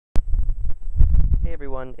Hey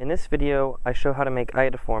everyone, in this video I show how to make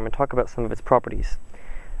iodoform and talk about some of its properties.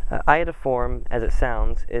 Iodoform, as it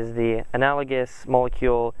sounds, is the analogous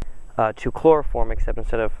molecule to chloroform, except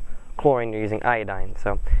instead of chlorine you're using iodine.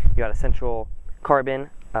 So you got a central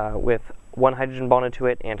carbon with one hydrogen bonded to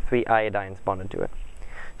it and 3 iodines bonded to it.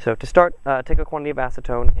 So to start, take a quantity of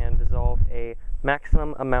acetone and dissolve a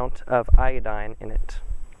maximum amount of iodine in it.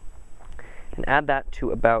 And add that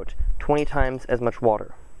to about 20 times as much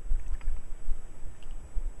water.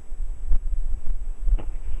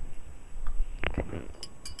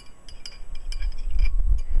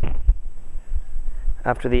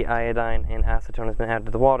 After the iodine and acetone has been added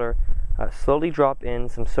to the water, slowly drop in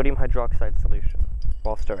some sodium hydroxide solution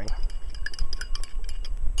while stirring.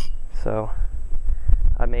 So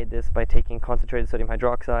I made this by taking concentrated sodium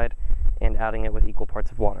hydroxide and adding it with equal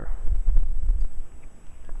parts of water.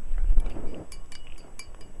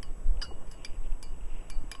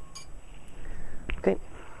 Okay.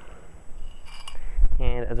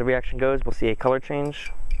 And as the reaction goes, we'll see a color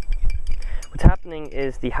change. What's happening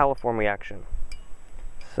is the Iodoform reaction.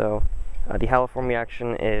 So the Iodoform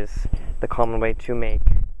reaction is the common way to make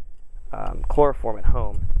chloroform at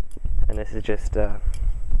home, and this is just an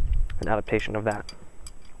adaptation of that.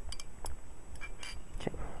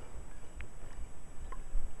 Okay.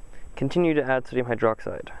 Continue to add sodium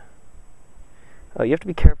hydroxide. You have to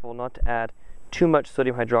be careful not to add too much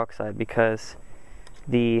sodium hydroxide because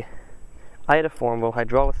the iodoform will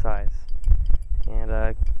hydrolyze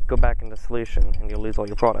and go back into solution, and you'll lose all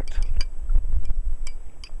your product.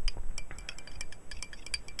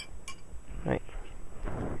 Right.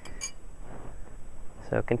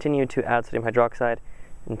 So continue to add sodium hydroxide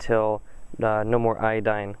until no more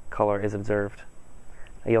iodine color is observed.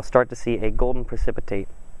 You'll start to see a golden precipitate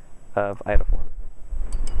of iodoform.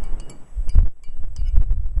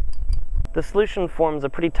 The solution forms a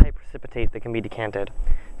pretty tight precipitate that can be decanted.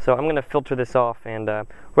 So I'm going to filter this off and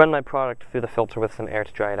run my product through the filter with some air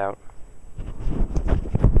to dry it out.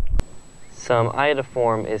 Some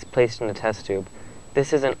iodoform is placed in a test tube.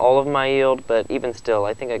 This isn't all of my yield, but even still,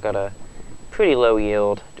 I think I got a pretty low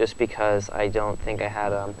yield just because I don't think I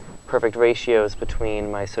had perfect ratios between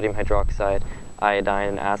my sodium hydroxide, iodine,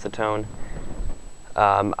 and acetone.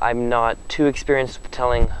 I'm not too experienced with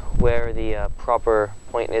telling where the proper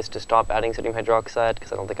point is to stop adding sodium hydroxide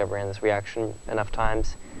because I don't think I've ran this reaction enough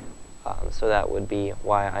times. So that would be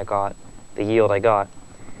why I got the yield I got.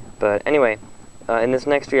 But anyway, in this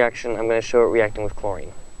next reaction, I'm going to show it reacting with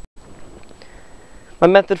chlorine. My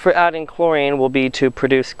method for adding chlorine will be to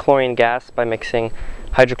produce chlorine gas by mixing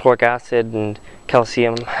hydrochloric acid and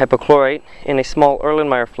calcium hypochlorite in a small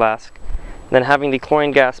Erlenmeyer flask. Then having the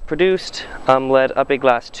chlorine gas produced, led up a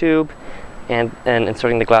glass tube and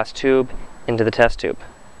inserting the glass tube into the test tube.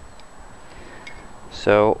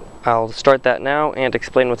 So I'll start that now and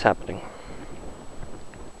explain what's happening.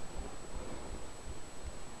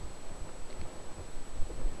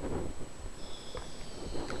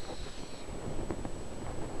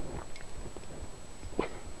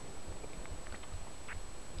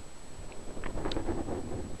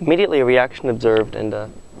 Immediately a reaction observed, and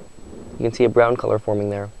you can see a brown color forming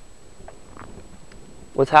there.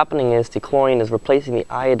 What's happening is the chlorine is replacing the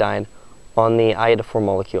iodine on the iodoform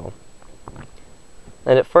molecule.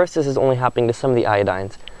 And at first this is only happening to some of the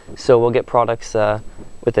iodines. So we'll get products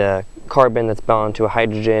with a carbon that's bound to a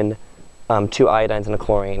hydrogen, 2 iodines and a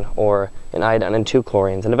chlorine, or an iodine and 2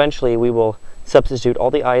 chlorines. And eventually we will substitute all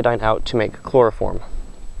the iodine out to make chloroform.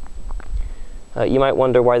 You might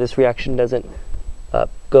wonder why this reaction doesn't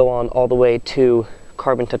go on all the way to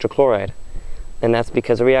carbon tetrachloride, and that's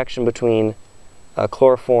because a reaction between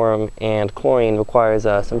chloroform and chlorine requires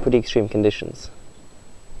some pretty extreme conditions.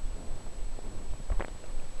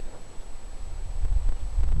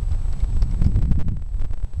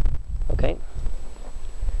 Okay,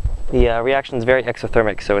 the reaction is very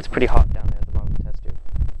exothermic, so it's pretty hot down there at the bottom of the test tube.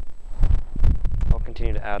 I'll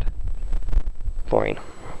continue to add chlorine.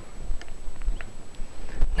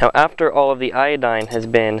 Now, after all of the iodine has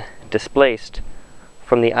been displaced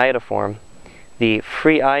from the iodoform, the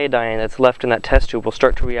free iodine that's left in that test tube will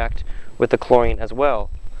start to react with the chlorine as well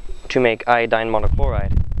to make iodine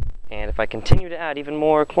monochloride. And if I continue to add even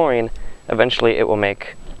more chlorine, eventually it will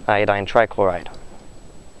make iodine trichloride.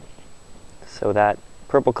 So that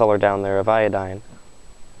purple color down there of iodine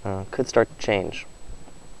could start to change.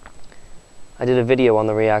 I did a video on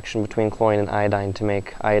the reaction between chlorine and iodine to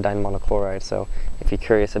make iodine monochloride, so if you're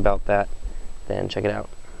curious about that, then check it out.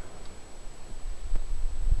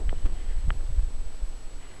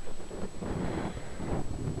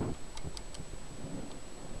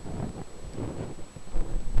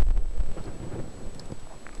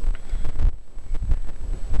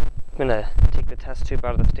 I'm going to take the test tube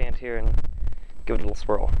out of the stand here and give it a little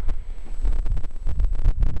swirl.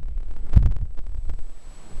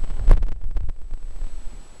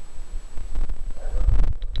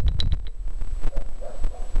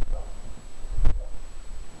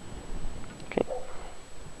 Okay.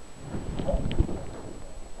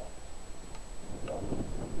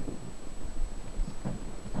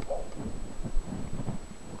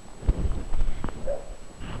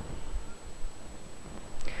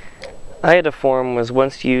 Iodoform was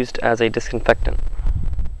once used as a disinfectant.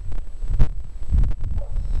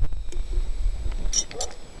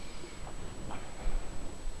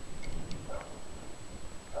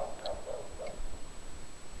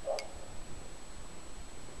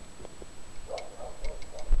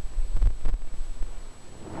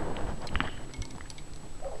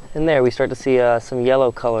 And there we start to see some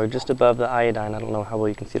yellow color just above the iodine. I don't know how well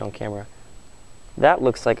you can see it on camera. That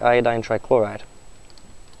looks like iodine trichloride.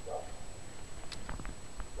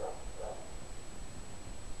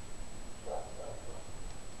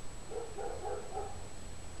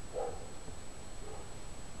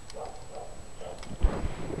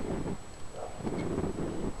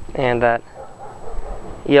 And that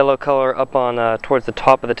yellow color up on towards the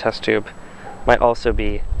top of the test tube might also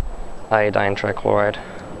be iodine trichloride,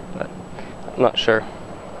 but I'm not sure.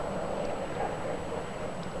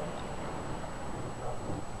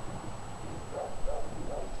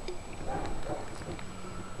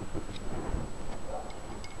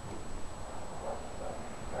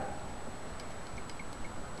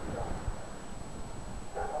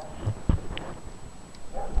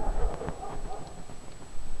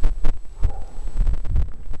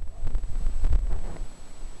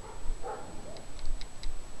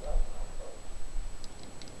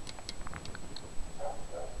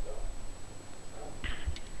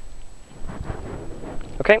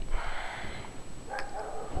 Okay.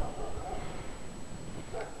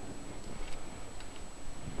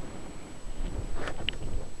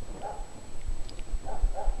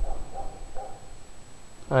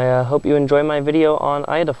 I hope you enjoy my video on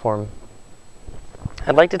iodoform.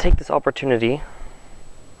 I'd like to take this opportunity.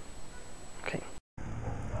 Okay.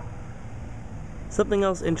 Something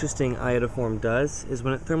else interesting iodoform does is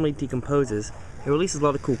when it thermally decomposes, it releases a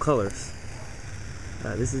lot of cool colors.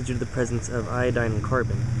 This is due to the presence of iodine and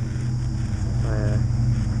carbon. I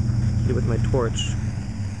heat it with my torch.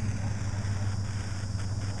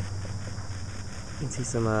 You can see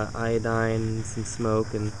some iodine, some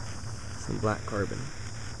smoke, and some black carbon.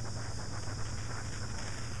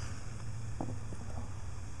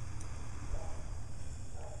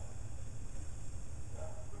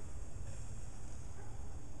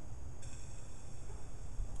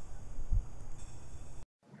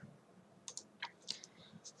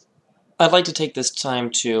 I'd like to take this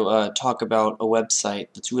time to talk about a website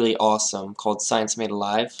that's really awesome called Science Made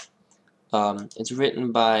Alive. It's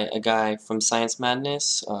written by a guy from Science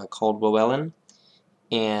Madness called Llewellyn,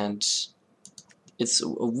 and it's a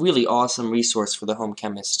really awesome resource for the home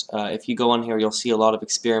chemist. If you go on here, you'll see a lot of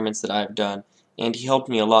experiments that I've done, and he helped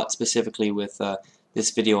me a lot specifically with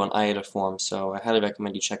this video on iodoform, so I highly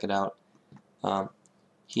recommend you check it out.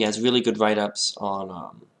 He has really good write-ups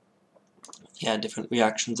on different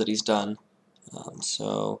reactions that he's done.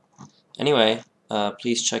 So anyway,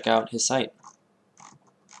 please check out his site.